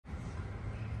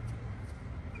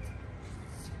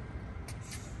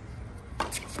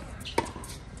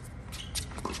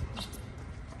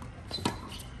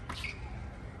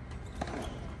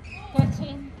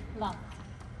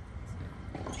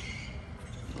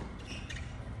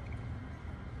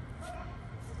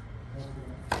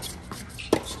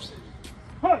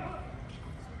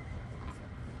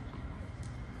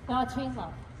要清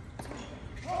了。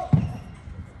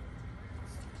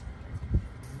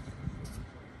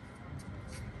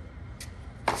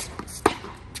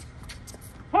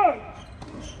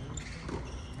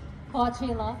过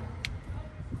去了。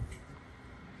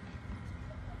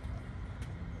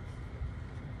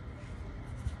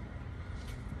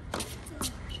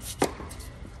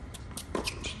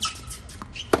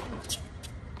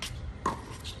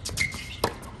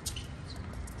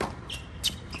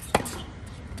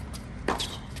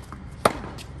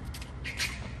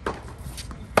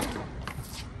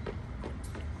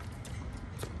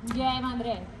Game,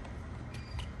 Andreev.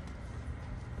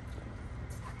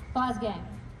 Pass game.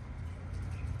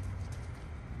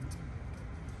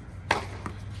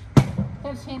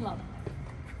 15 love.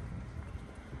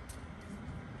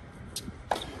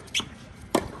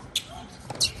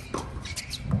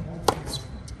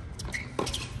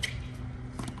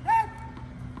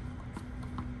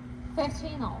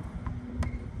 All.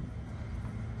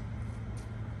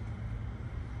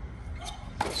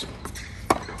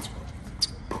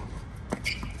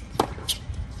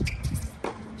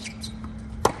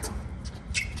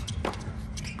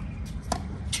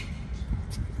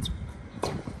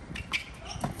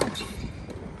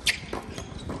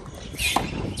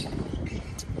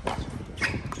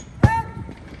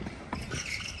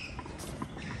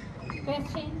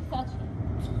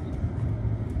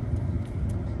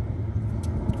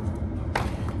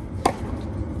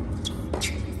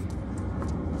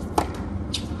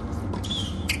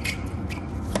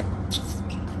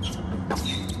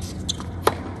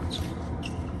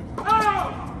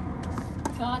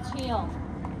 Chill.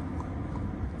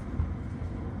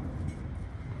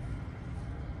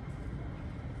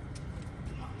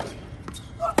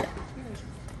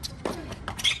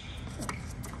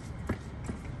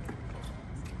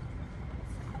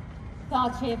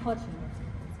 Touch for two.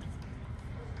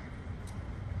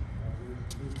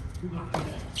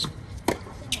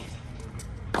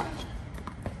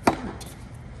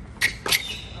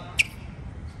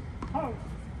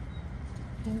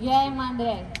 Game,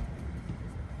 Andreev.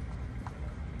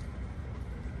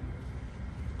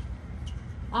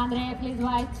 Andreev, please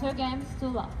white 2 games, 2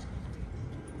 love.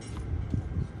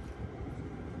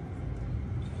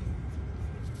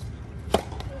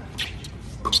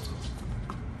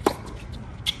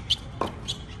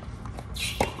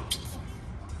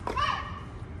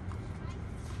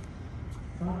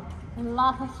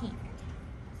 Love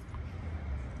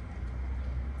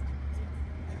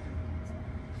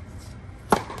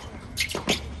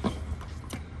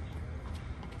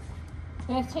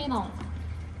 15. All.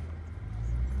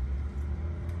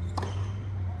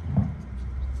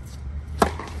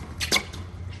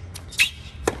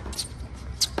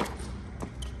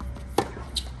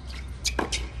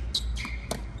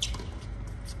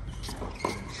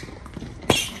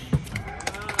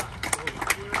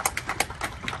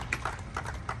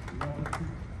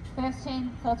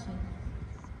 Touching.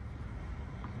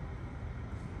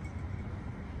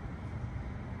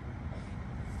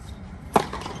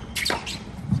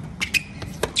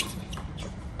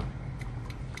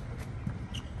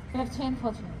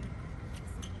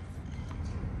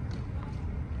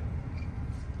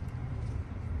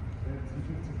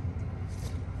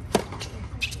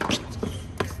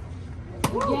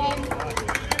 Game.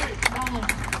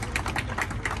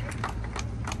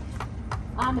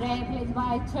 Andreev leads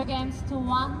by 2 games to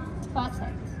 1. First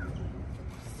set.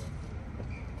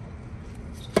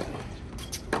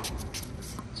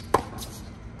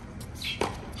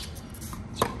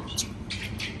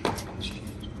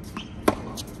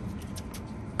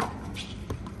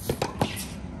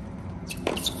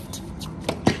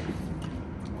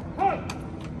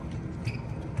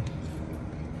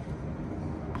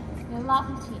 Love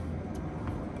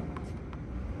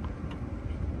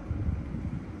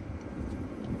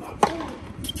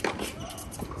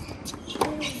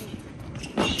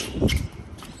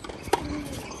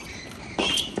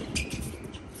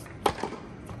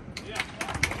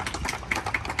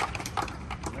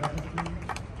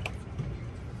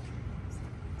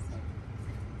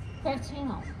 15.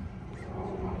 All.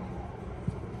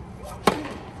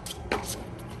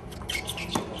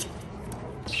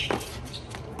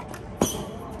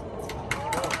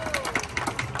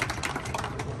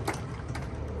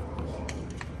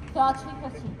 Touch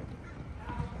 15.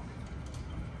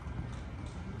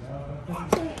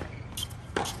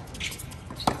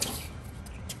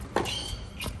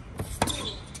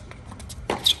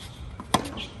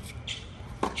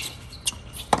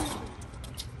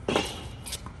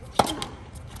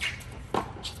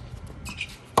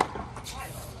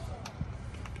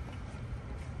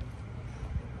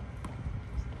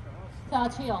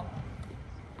 Start here.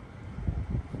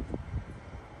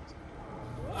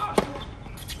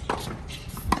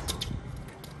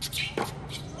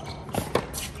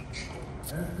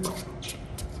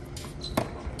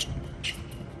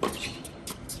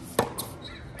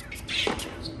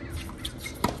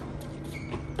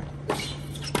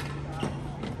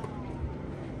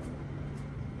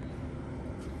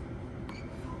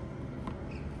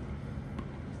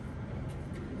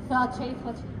 Start here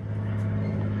for two.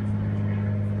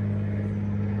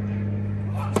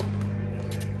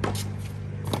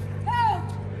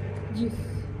 Yes.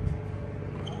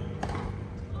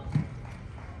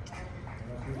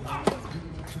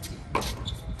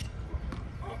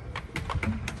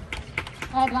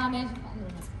 Advantage.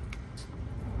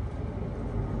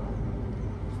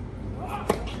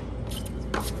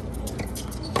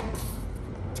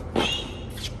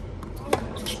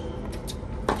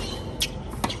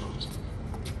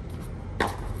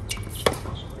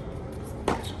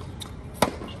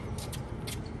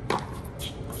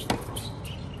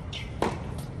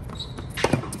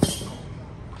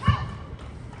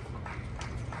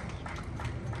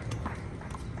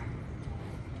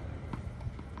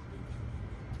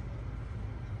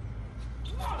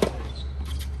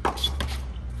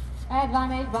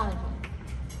 Advantage, Banerjee.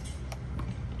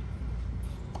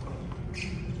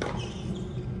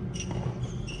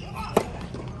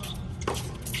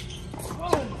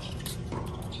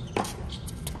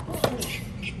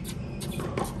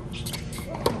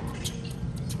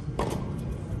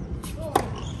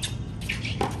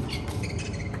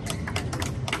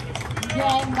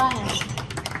 Game, Banerjee.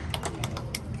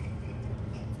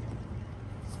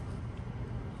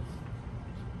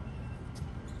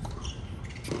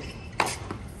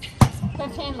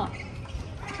 Lock.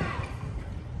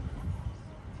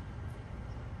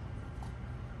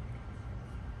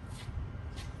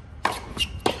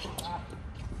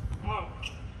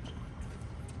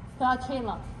 Start chain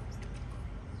lock.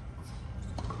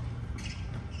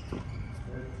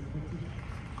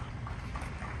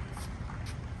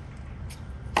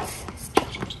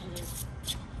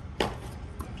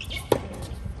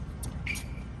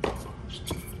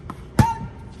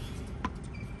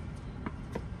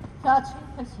 Start chain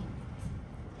 15.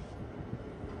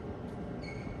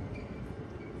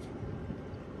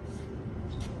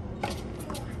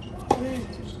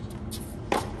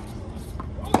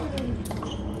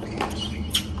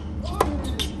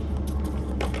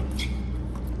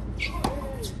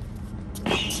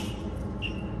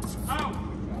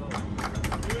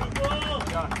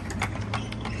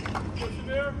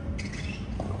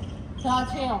 Start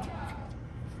chill.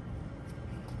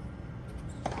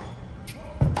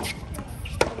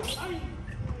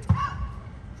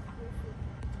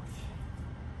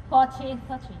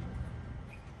 Touching.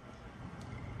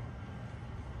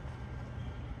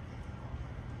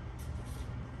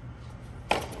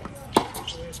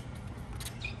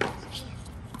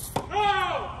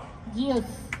 Yes.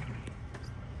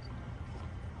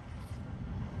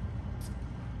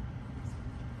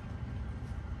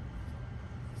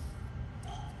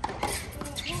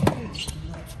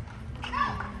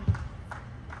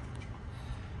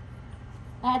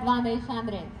 Advantage,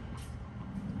 Andreev.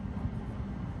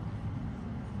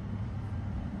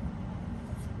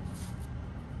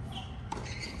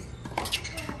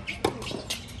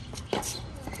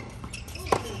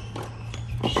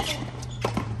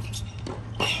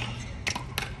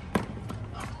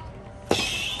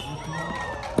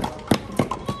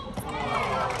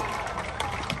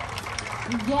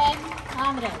 Game,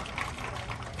 Andreev.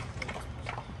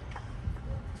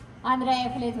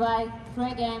 Andreev leads by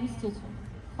 3 games to 2.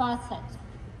 First set.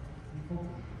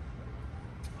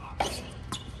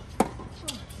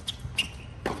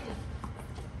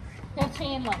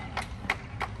 Chain lock.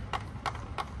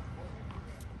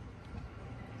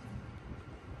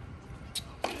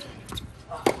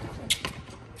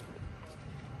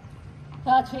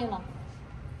 Chain lock.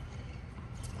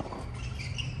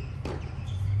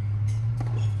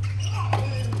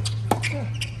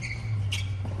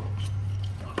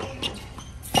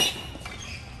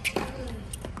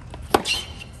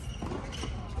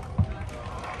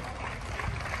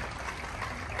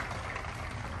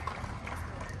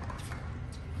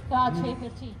 Start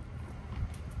 15.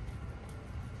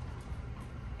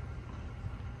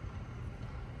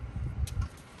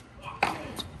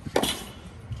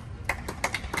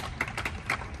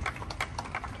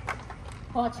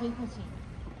 Start 15.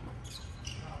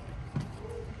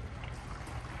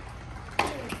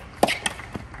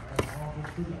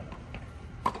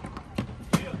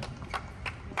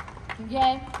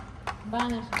 Game,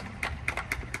 Banerjee.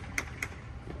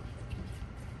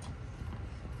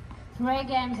 3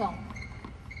 games on.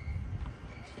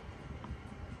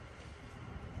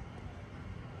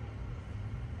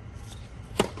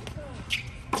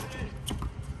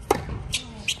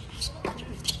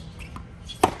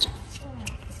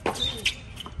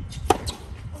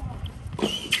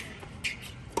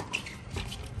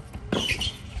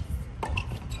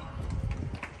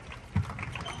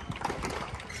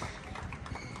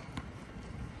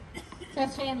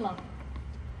 Love.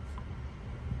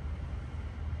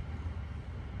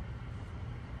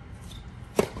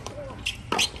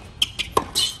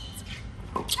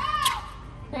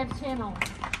 Channel.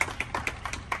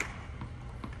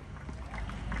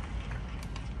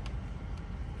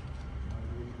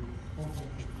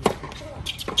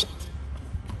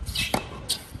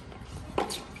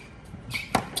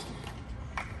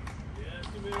 Yeah,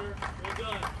 Samir, well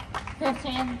done.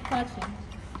 15, 13.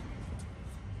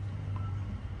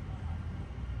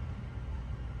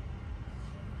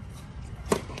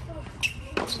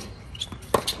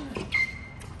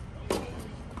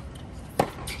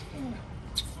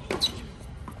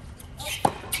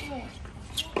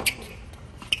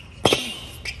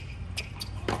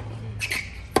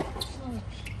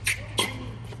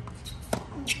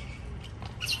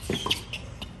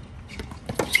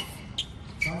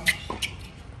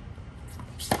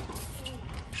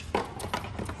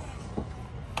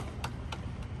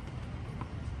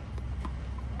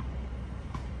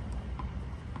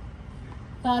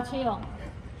 Chill.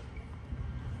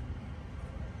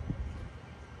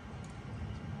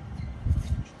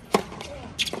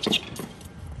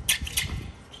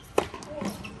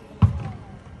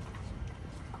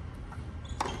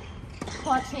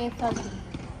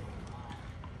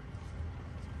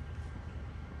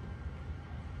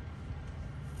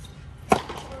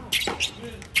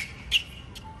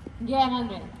 Game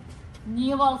ended.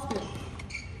 New ball split.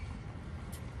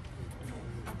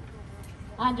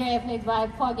 Andreev leads by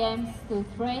 4 games to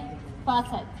 3. First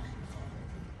set.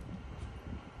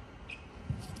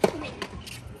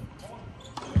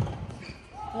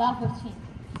 Love 15.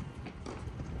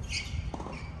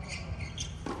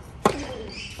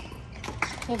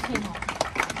 More.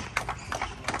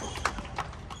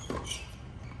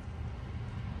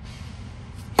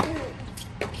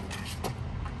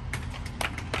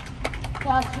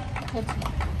 Got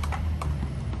 15.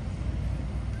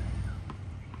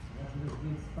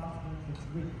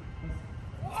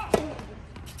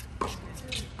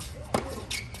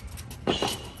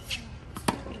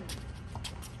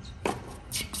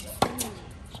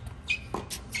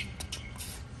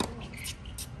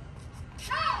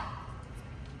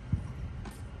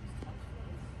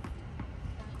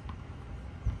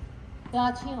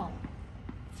 Chill.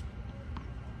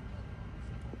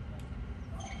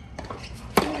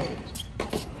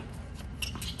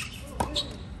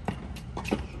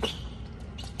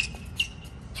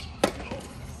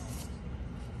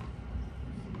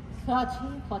 Got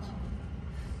 14.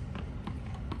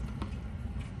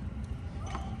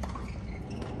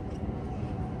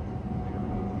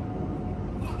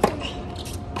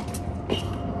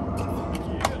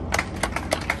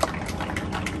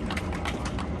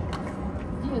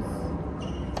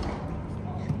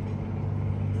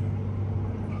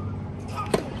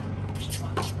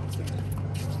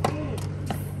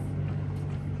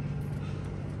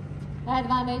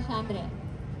 Advantage, Andreev.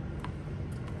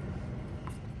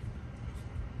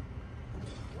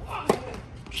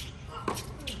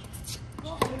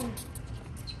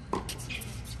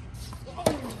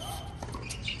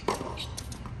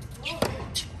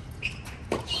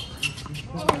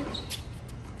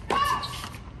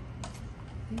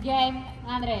 Game,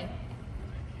 Andreev.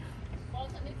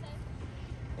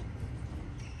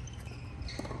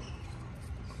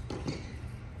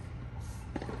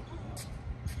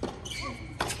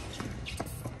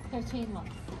 13 love.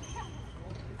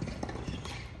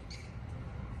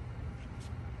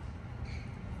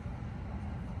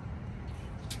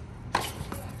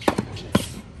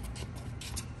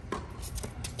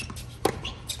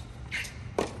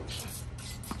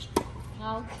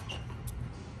 Out.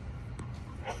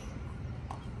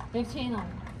 15 on.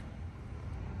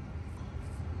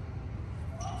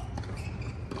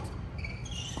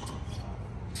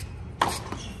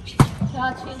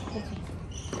 Shot 15.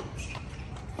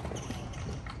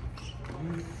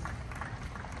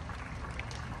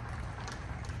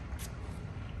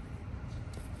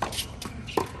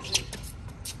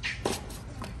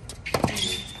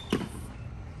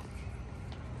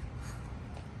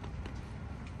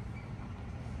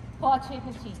 Watch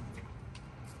 15.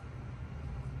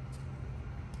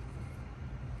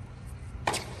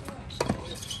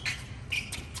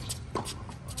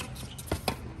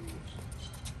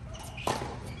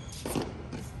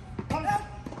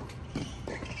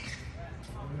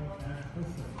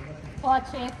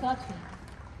 Forte 13.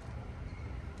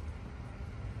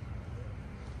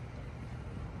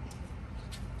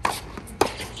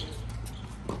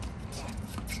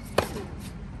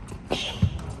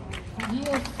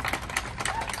 Deuce.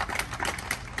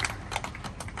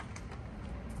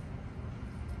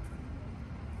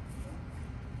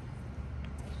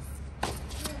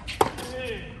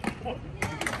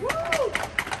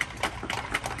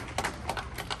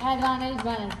 Advantage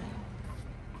Banerjee.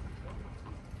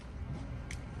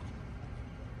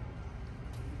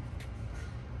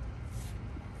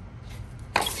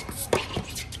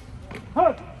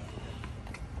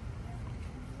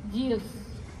 Deuce.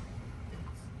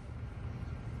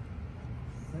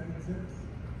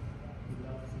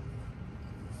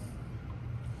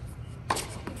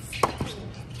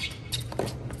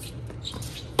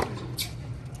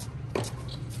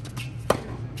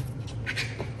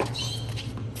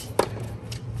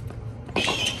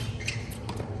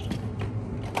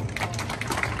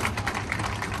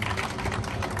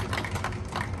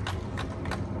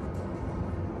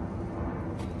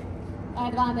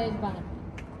 Advantage Banerjee.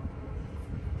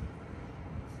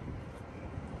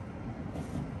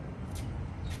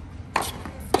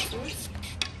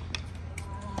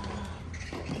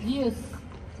 Deuce.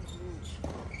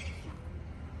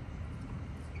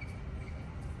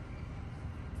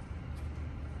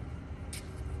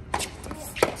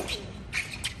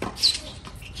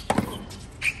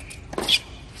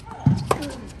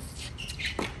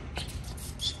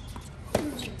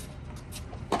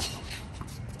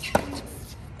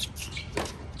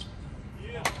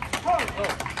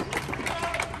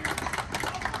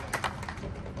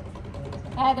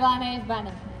 Advantage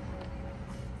Banerjee.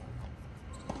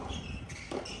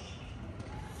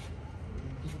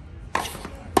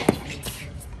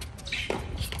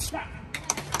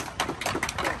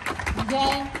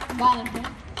 Game Banerjee.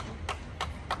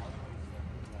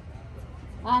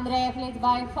 Andreev leads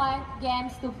by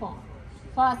 5-4.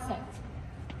 First set.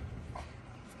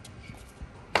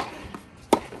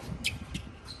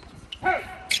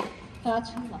 Touch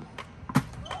love.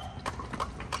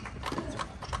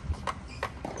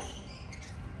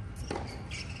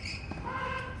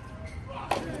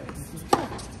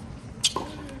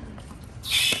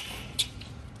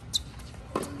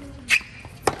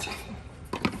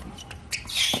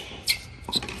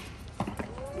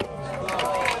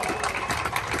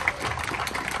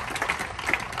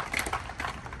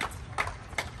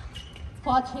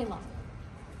 Chila.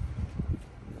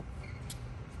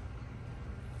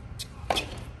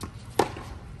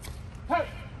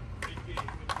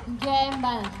 Game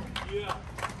Banerjee.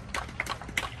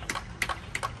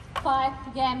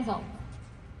 5 games old.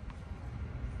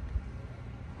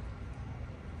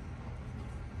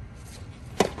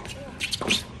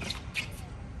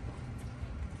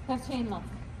 Love.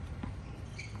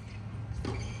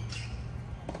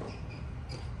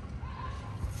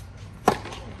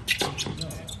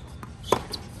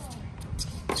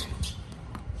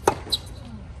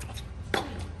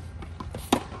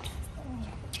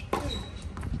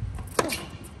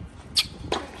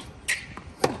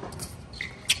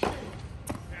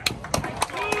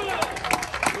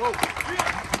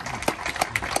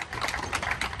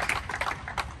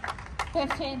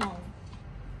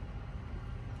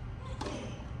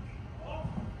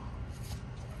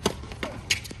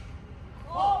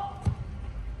 All.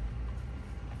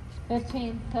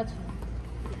 15 touch.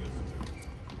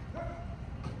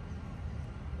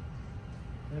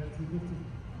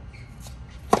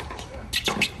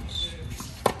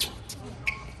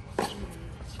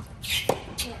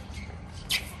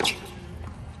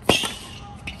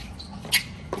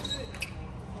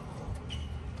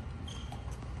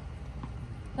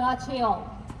 Touch all.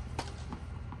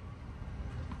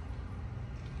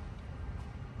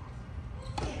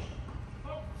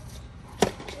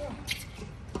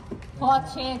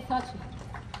 40 touch.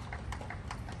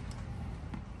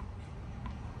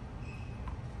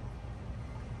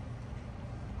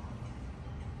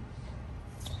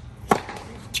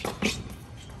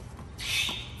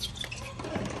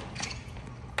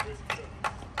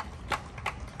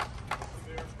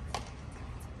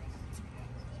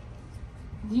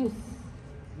 Deuce.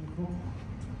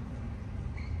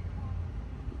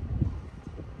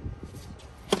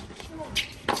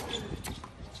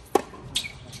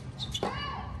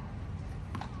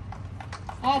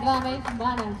 Advantage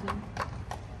Banerjee.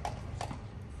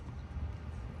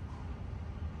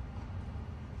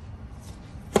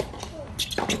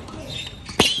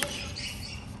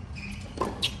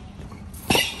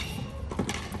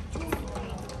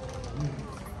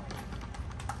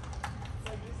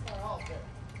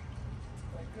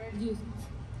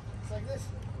 It's like this.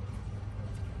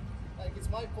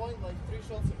 my point like 3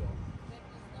 shots ago.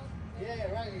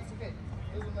 Yeah, right, it's okay.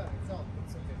 It doesn't matter, it's out,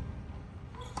 it's okay.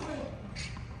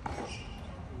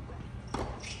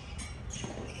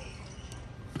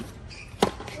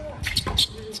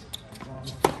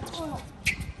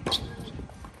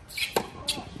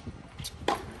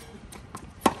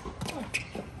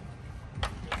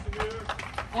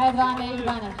 Advantage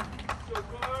Banerjee.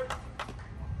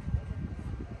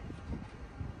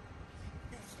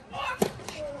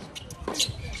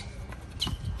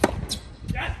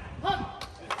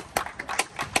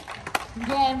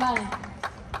 Game Banerjee.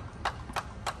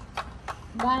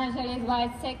 Banerjee leads by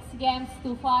 6 games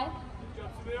to 5.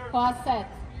 First set.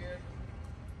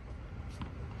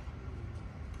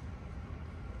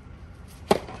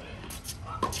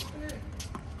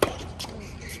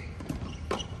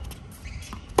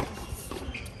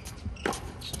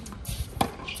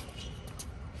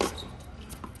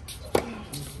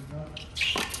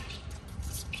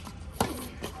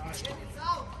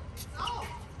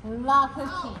 Love 15.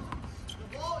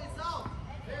 The ball is out.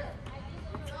 There.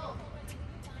 It's out.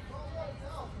 No, it's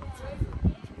out. It's crazy.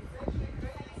 It's actually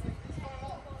crazy. It's like this far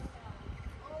out.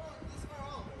 No, this far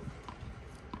out.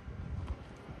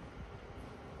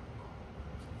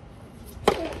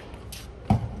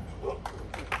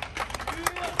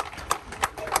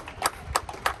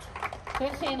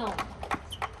 15 all.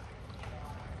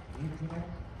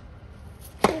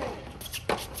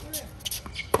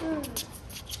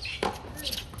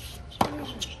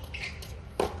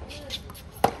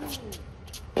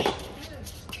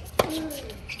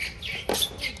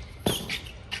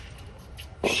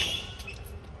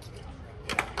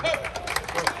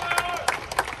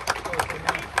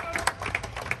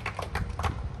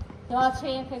 Draw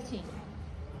 3 and 15.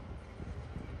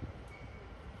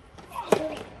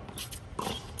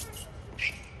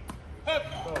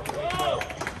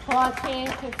 Draw 3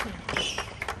 and 15.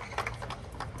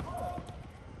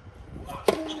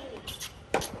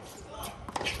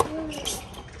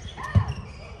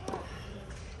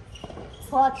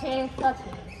 Draw 3 and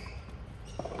 13.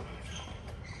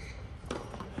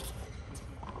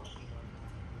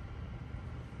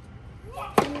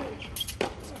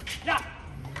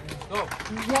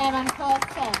 Game and first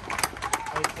set.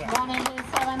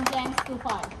 187 games to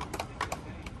 5.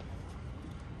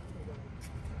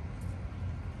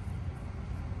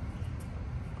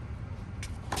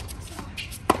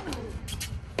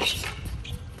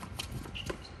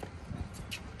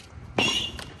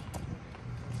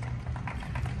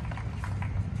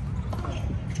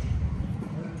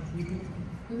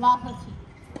 Love 15.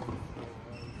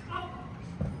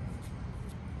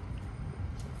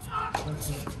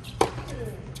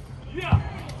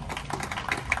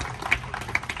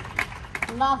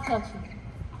 Love 13.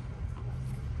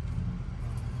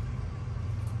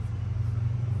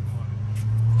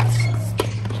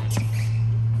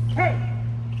 Hey.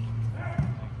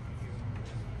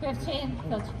 15,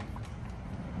 13.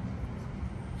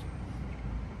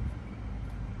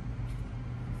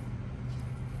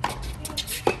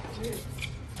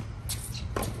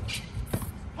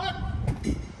 Hut.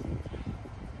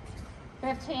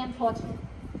 15, 14.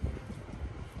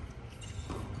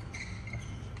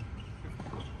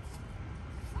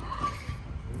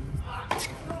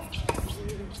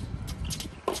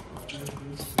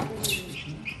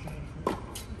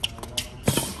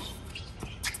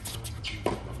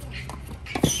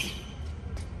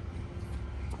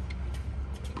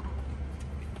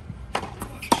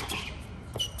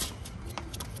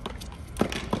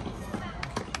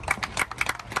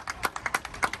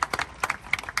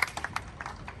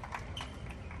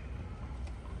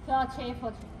 Draw 3,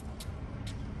 14.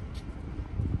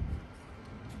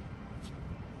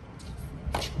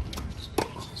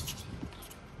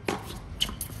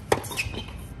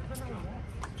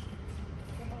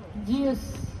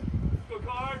 Deuce. Go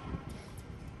card.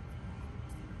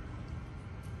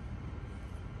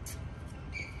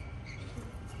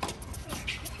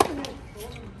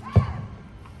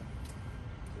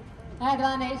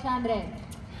 Advantage Andreev.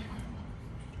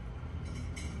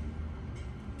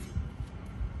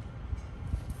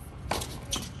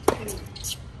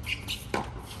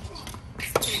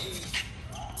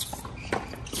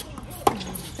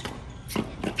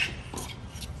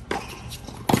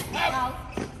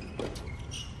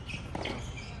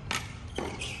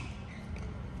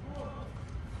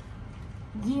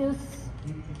 Deuce.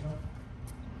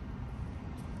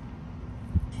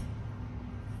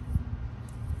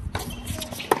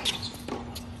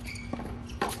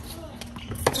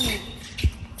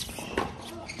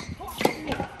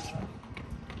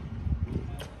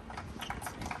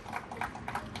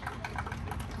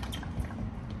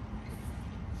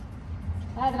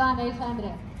 Advantage,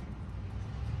 Andreev.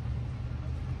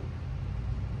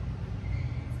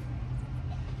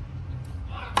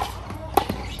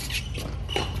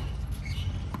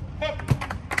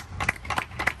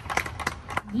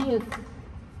 Deuce.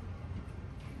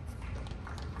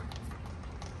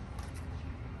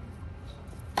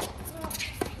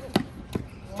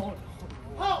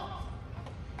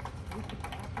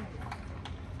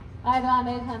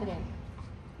 Advantage, Andreev.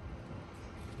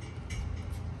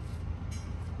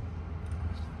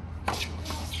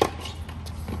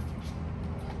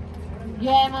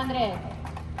 Game, Andreev.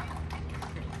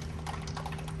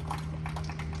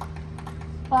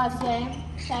 First game,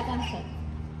 second set.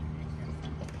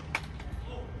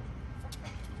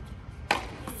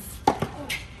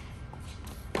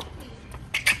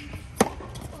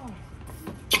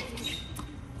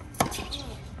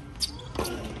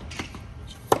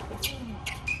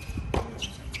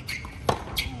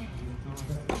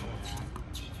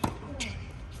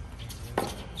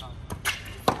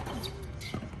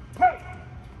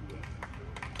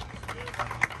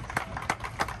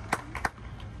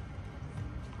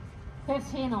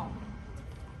 Fifteen-all.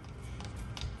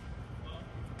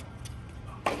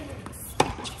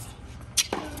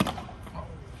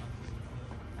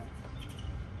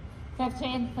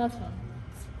 Fifteen, 13.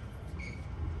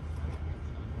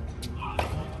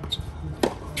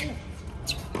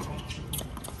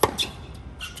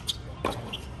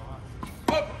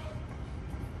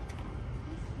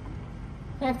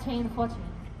 Fifteen, 14.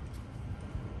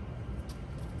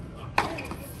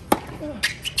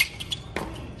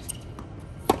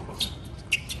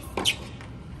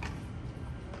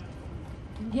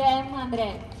 Game,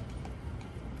 Andreev.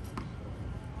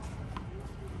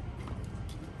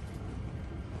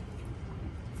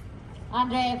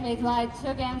 Andreev plays white,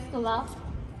 2 games to love.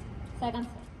 Second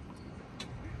set.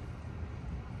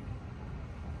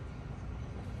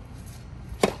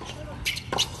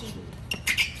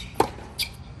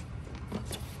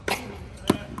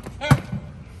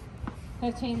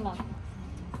 Fifteen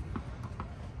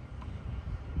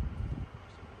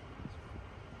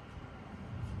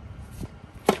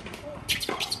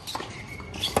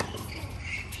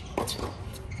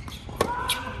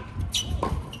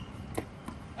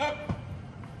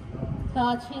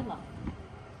love.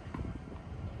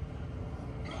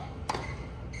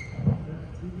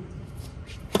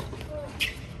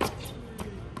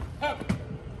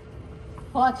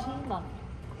 Fourteen love.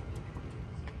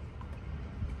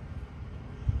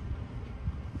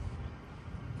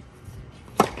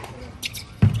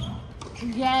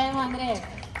 Game, Andreev.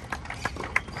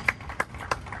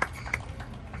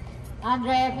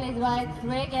 Andreev plays white,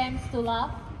 3 games to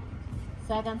love.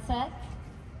 Second set.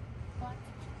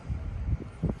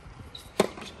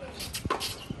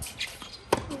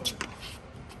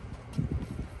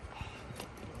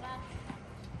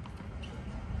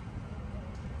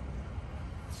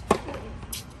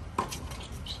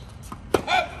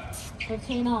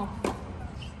 Fifteen-all.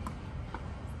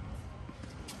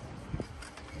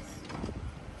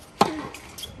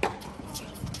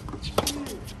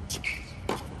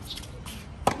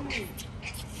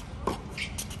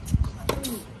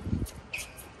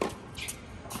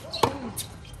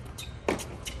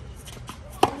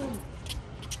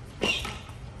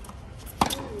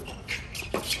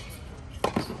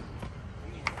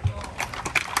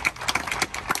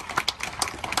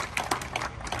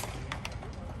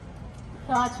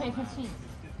 Take 15.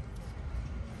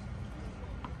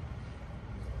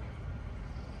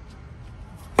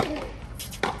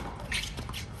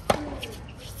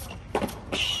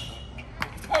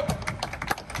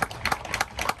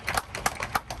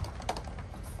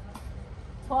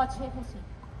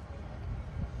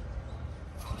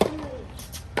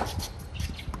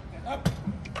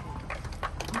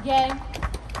 Game,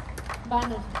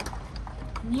 Banerjee.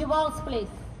 New balls, please.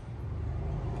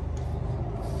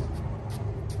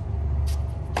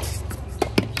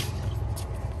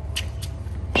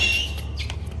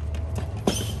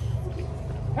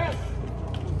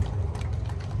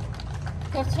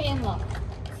 Love.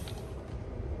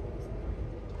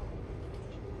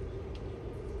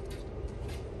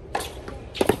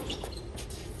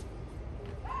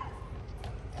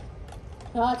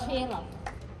 Love.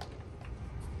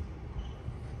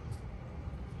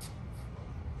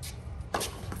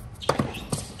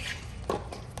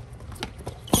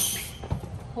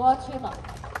 14 love.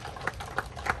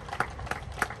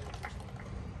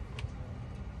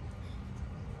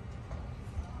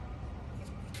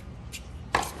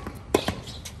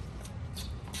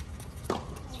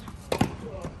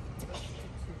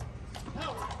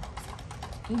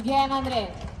 Game,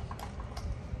 Andreev.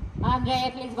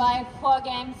 Andreev leads by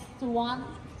 4-1.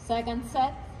 Second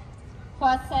set.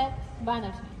 First set,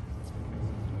 Banerjee.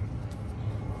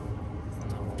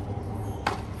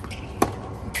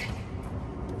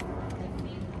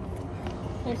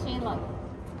 Love.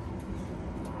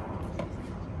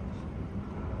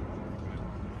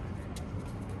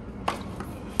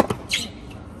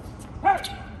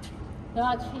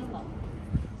 Love.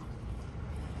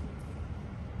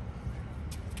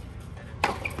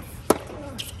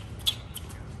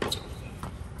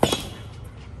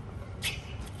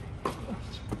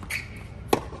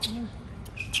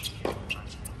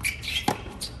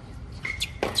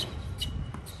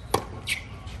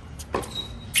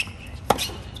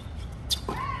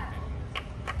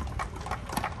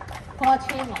 过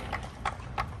去了。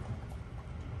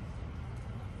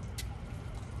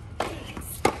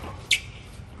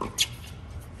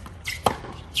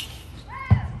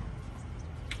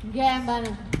Game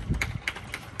Banerjee.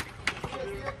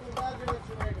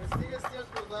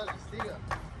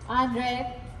 Andreev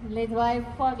lead by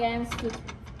 4-2.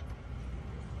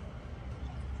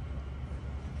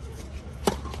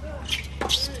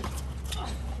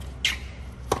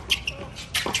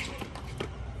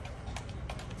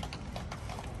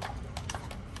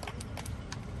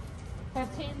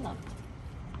 Love.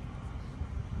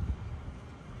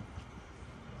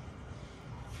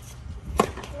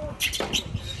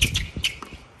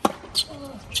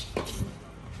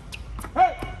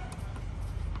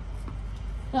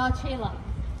 Chila.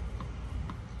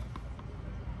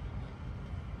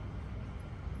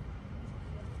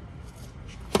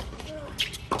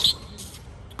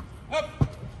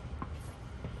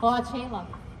 Chila.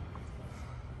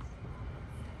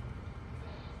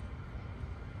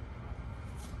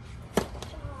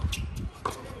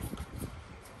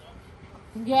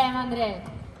 Game Andreev.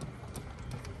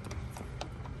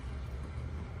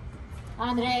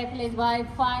 Andreev leads by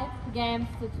 5-2.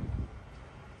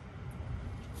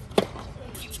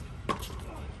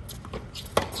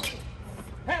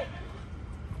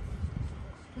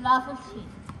 Last 15.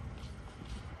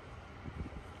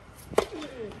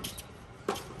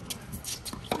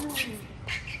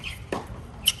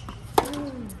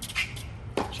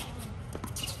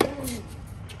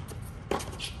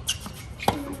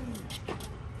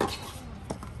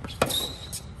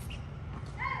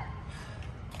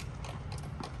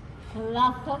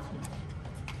 Last 30.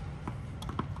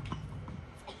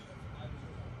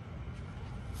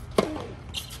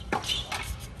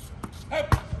 Hey.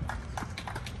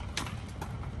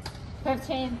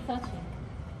 15-30.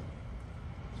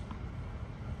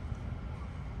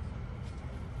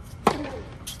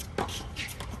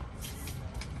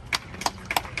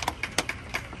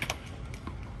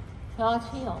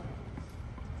 Heel.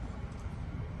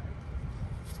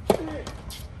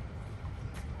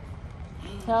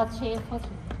 Heel 14.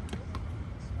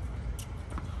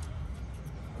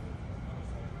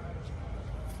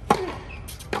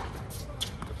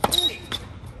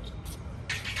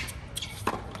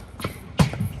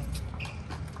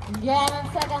 Game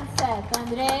second set.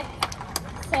 Andreev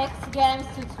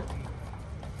 6-2.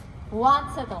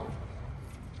 1 settle.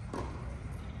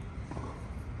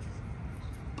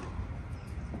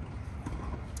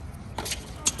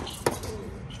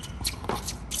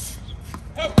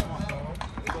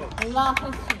 Love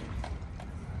 15.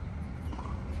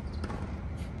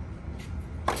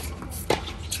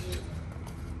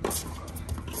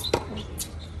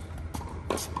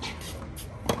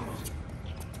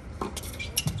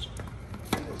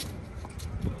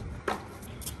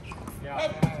 Yeah,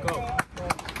 let's go.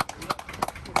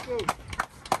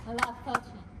 Love 13.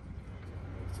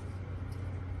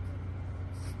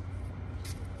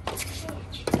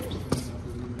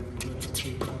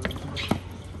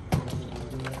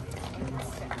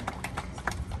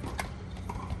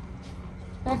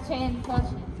 Thirteen.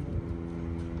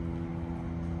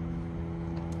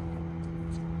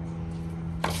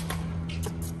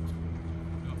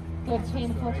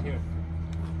 14.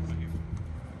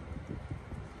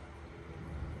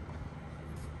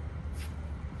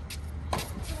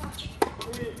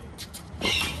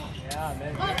 Yeah,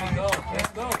 man. Let's go.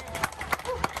 Let's go.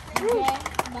 Game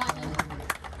Banerjee.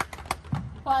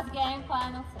 First game,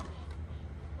 final set.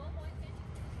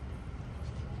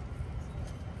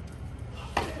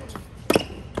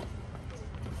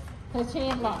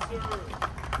 Love.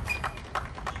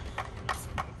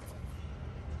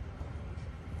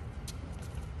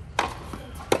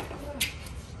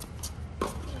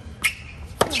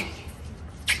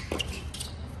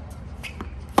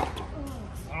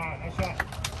 Nice shot.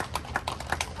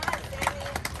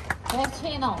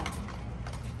 15.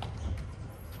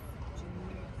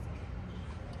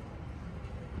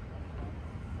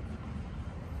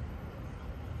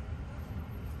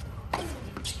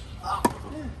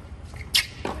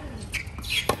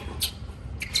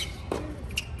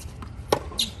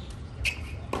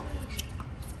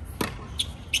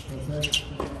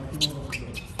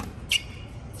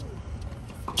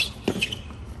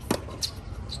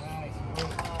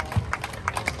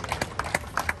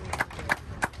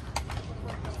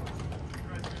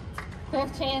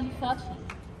 13.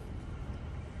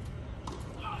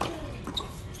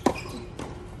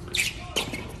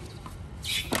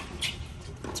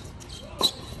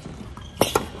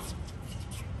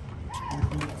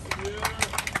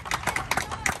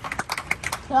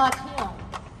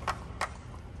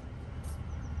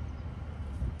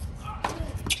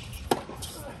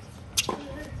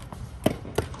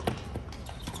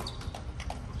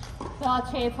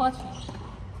 14.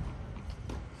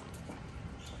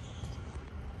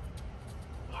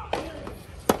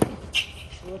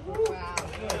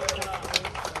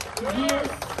 Yes.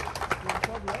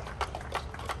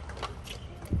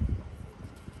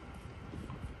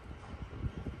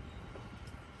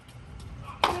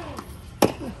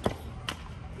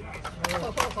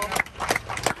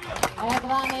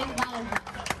 Advantage Banerjee.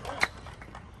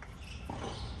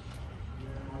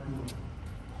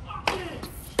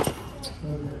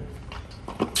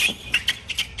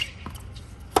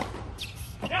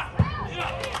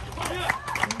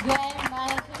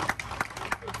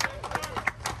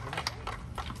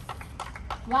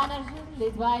 Banerjee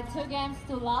leads by 2 games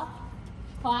to love.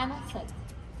 Final set.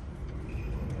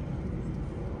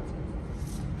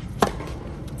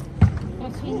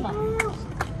 Trailer.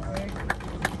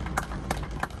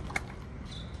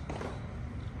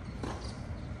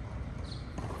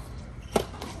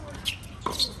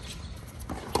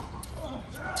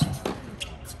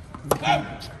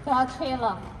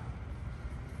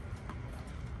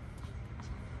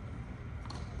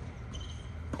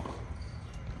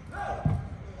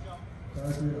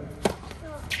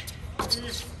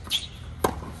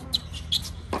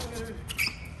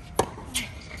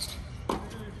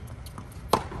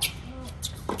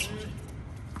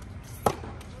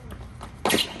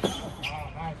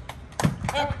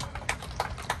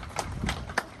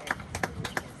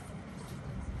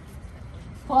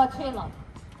 For trailer.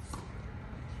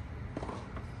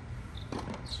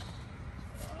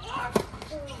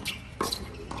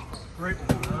 Great.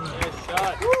 Nice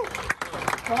shot.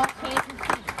 For trailer.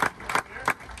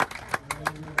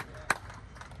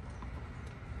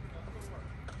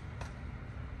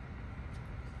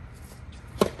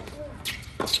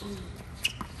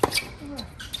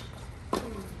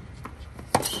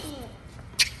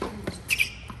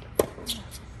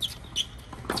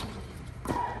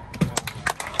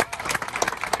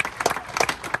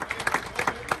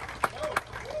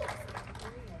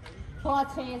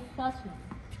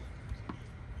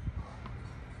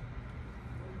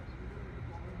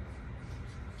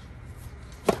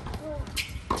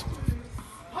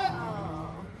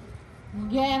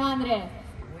 Game Andreev.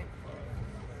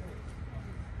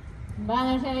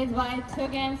 Banerjee leads by 2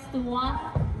 games to 1.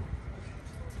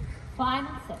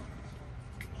 Final set.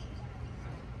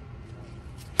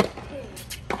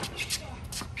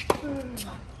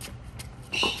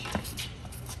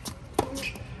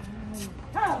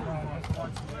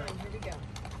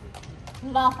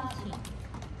 Love team.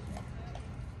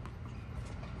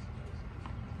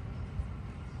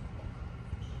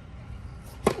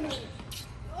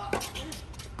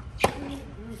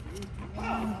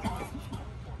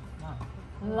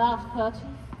 Love 30.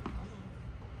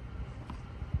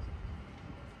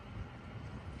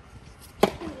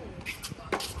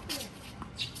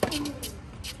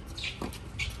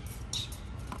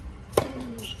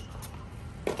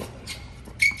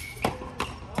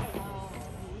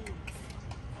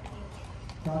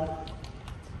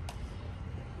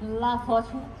 Love 40.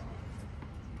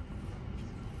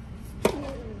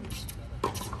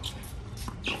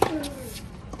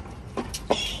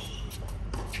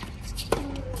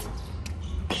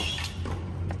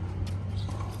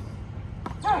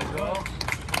 Let's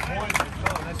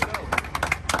go.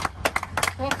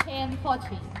 15,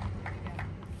 14.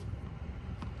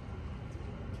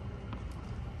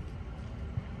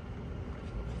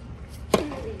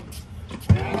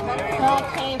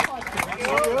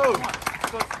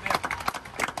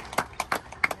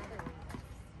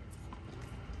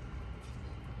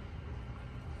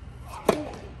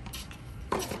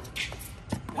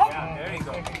 Yeah, there you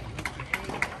go.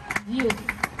 Use.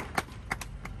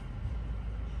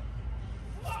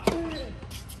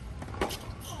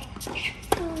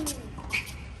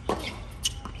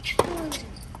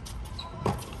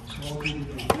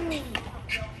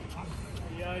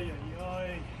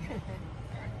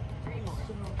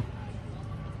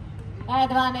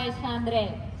 Adrian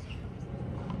Andreev.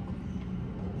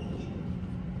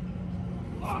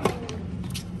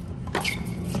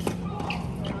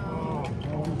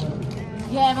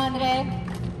 Game Andreev.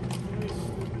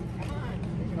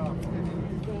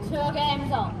 2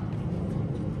 games on.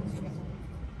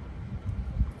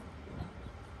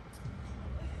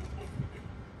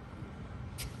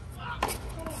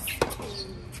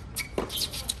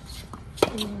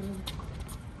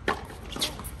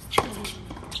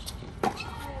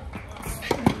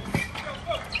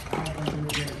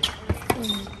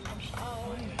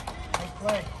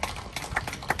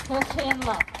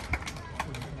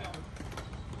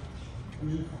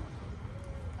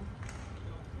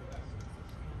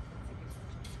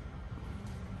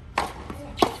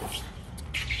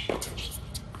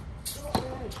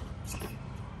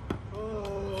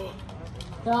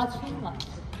 Draw 清了。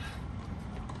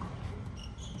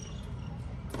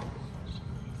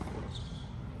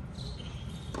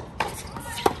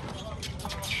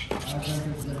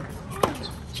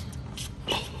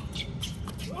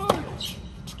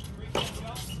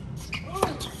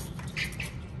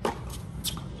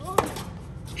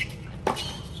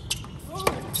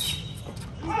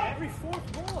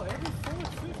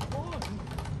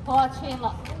破清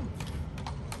了。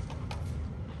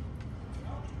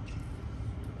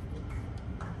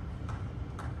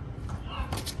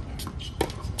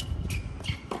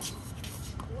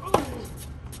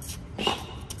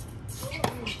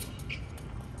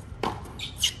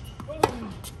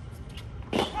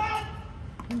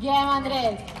Adrian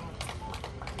Andreev.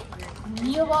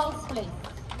 New balls, please.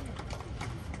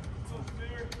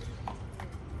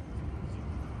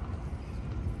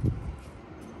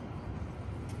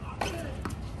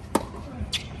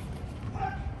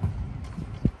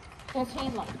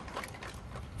 Chain lock.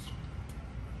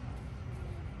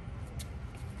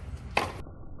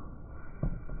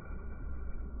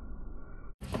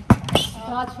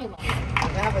 Draw chain lock.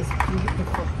 That was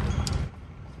beautiful.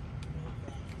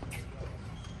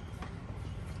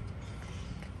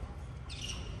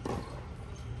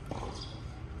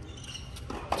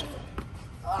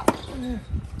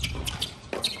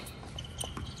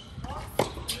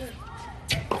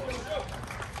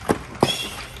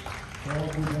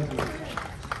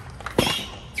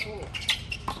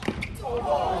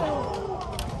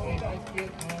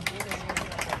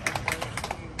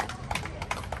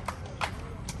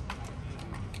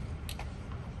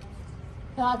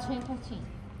 Draw chain 15.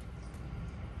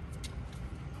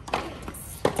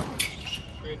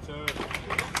 Great serve.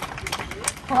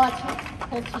 Draw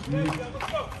chain 13.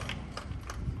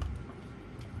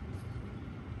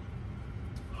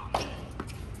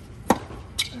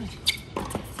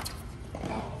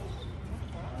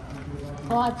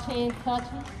 Draw chain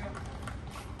 13.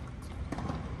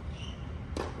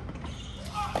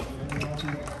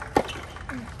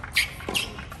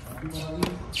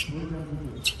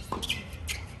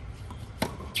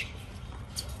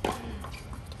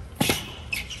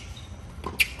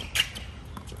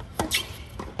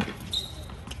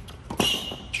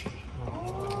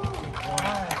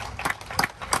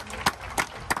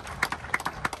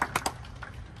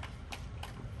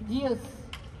 Deuce.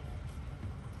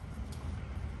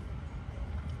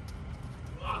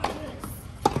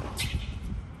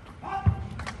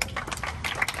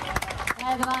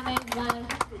 Advantage, Banerjee.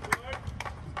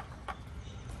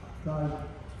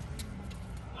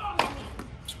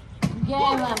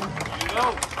 Game Banerjee. Go.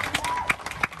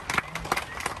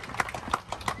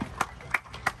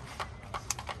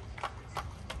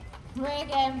 Three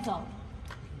games on.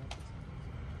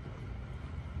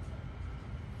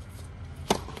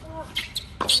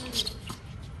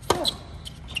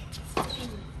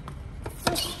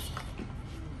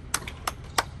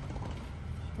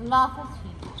 Love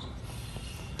 15.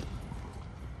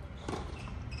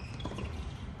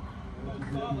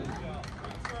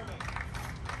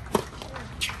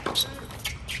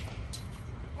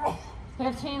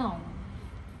 Fifteen on.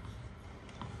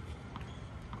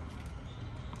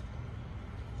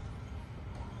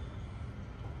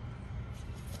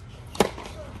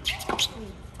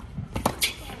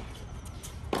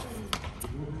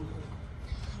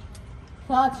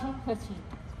 Thirteen, 15.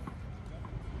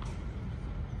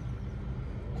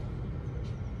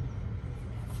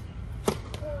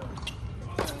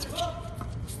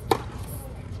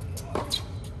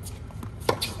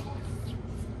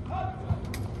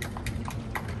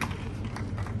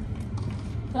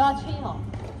 Draw 3 on.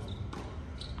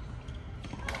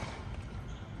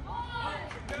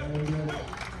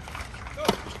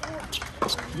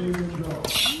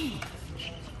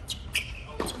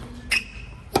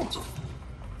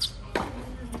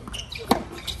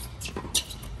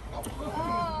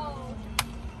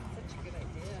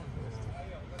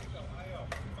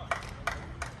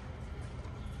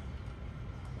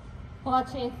 Draw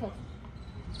 3, 15.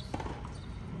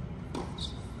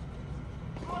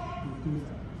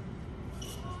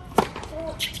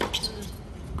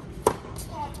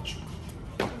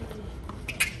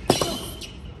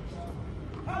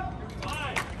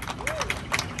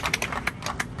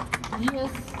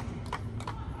 Yes.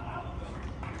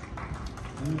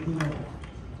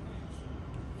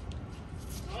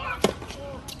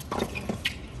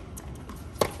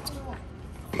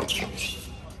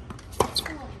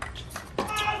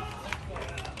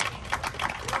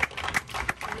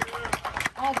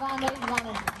 Advantage,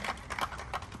 Banerjee.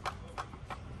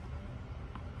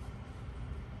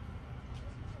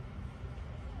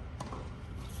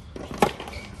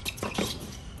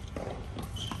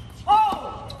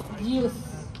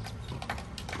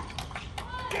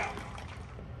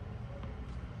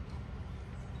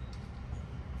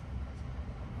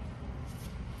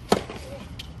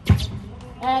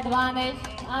 Advantage,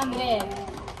 Andreev.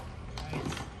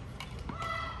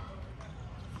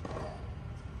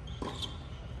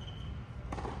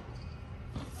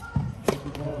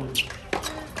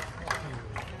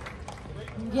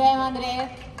 Game, Andreev.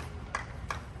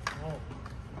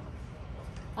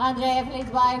 Andreev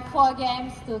leads by 4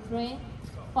 games to 3.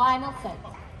 Final set.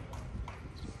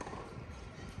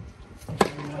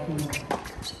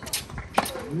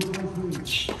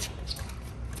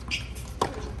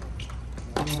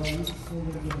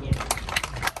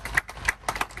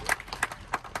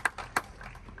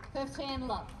 Fifteen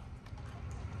love.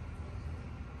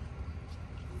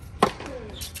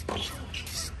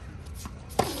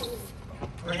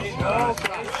 There you go.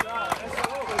 Great shot.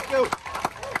 Let's go.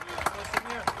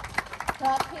 Samir.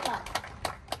 30 love.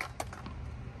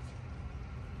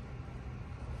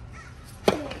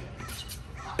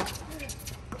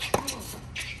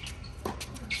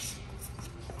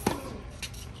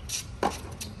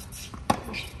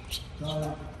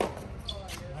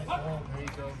 There you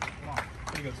go. Come on.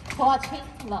 There you go. 14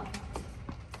 love.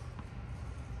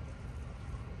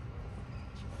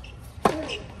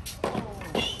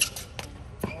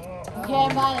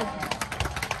 Game Banerjee.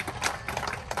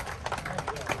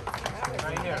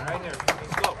 Right here.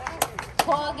 Let's go.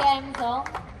 4 games on.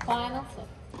 Final set.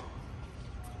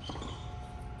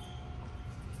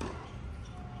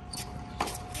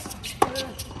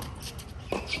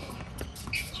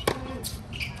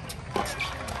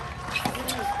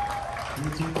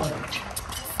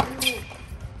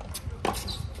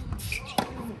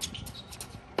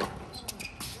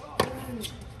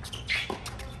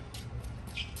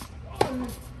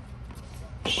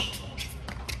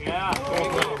 Yeah. There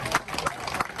you go.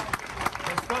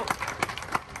 Let's go.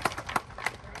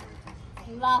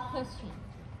 Last question.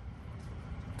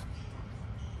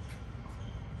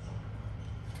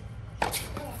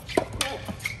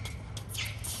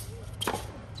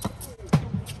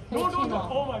 No.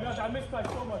 Oh my gosh, I missed that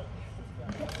so much.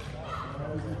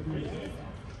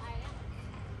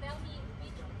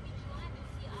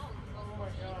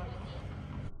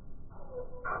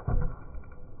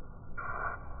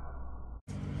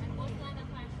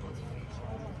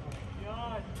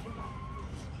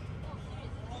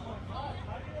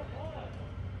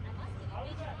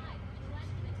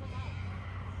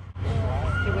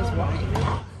 It was white.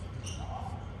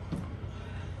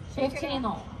 15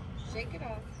 on. Shake it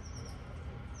off.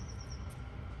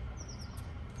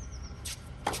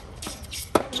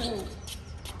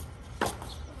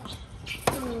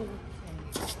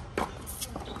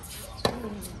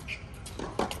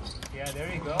 Yeah, there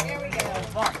you go. There we go.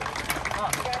 Come on.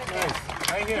 Nice.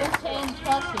 Right here. 15,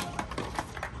 14.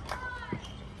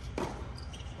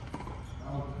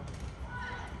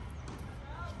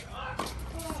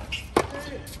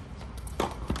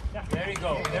 There you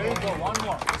go. There you go. One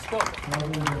more. Let's go.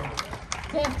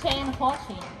 15,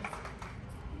 14.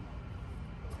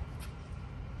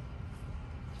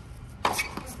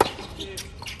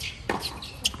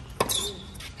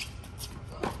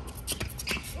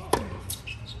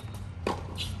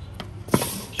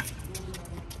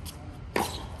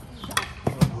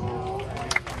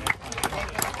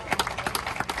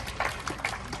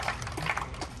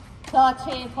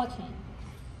 Thirteen, 14.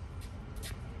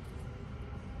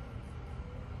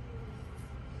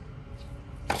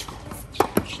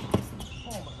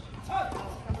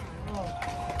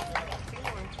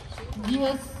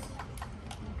 Yes.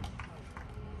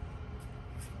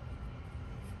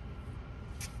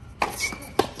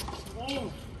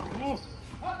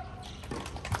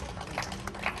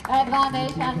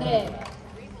 Advantage, Andreev.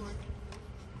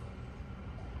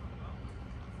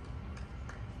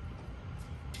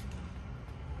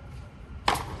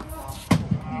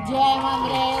 Game,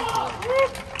 Andreev.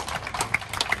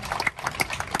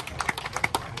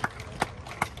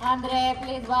 Andreev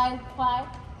leads by 5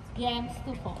 games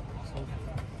to 4. Nice serve.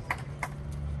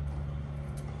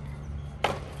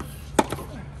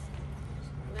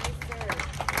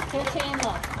 15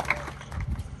 love.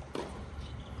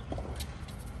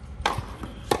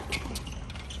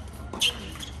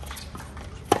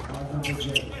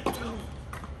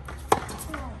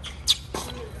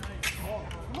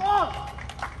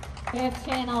 Fifth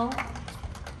channel.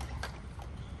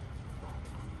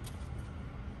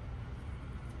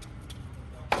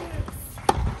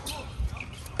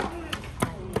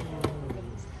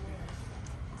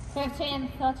 Fifteen,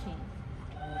 13.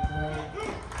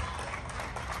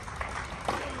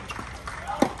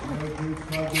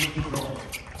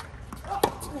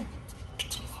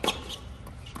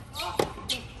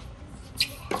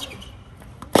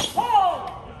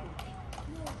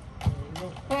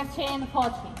 Fifteen,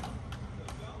 14.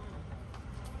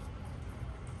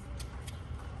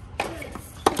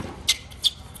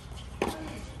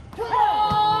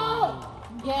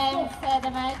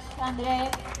 match,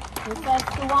 Andreev. 2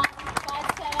 sets to 1.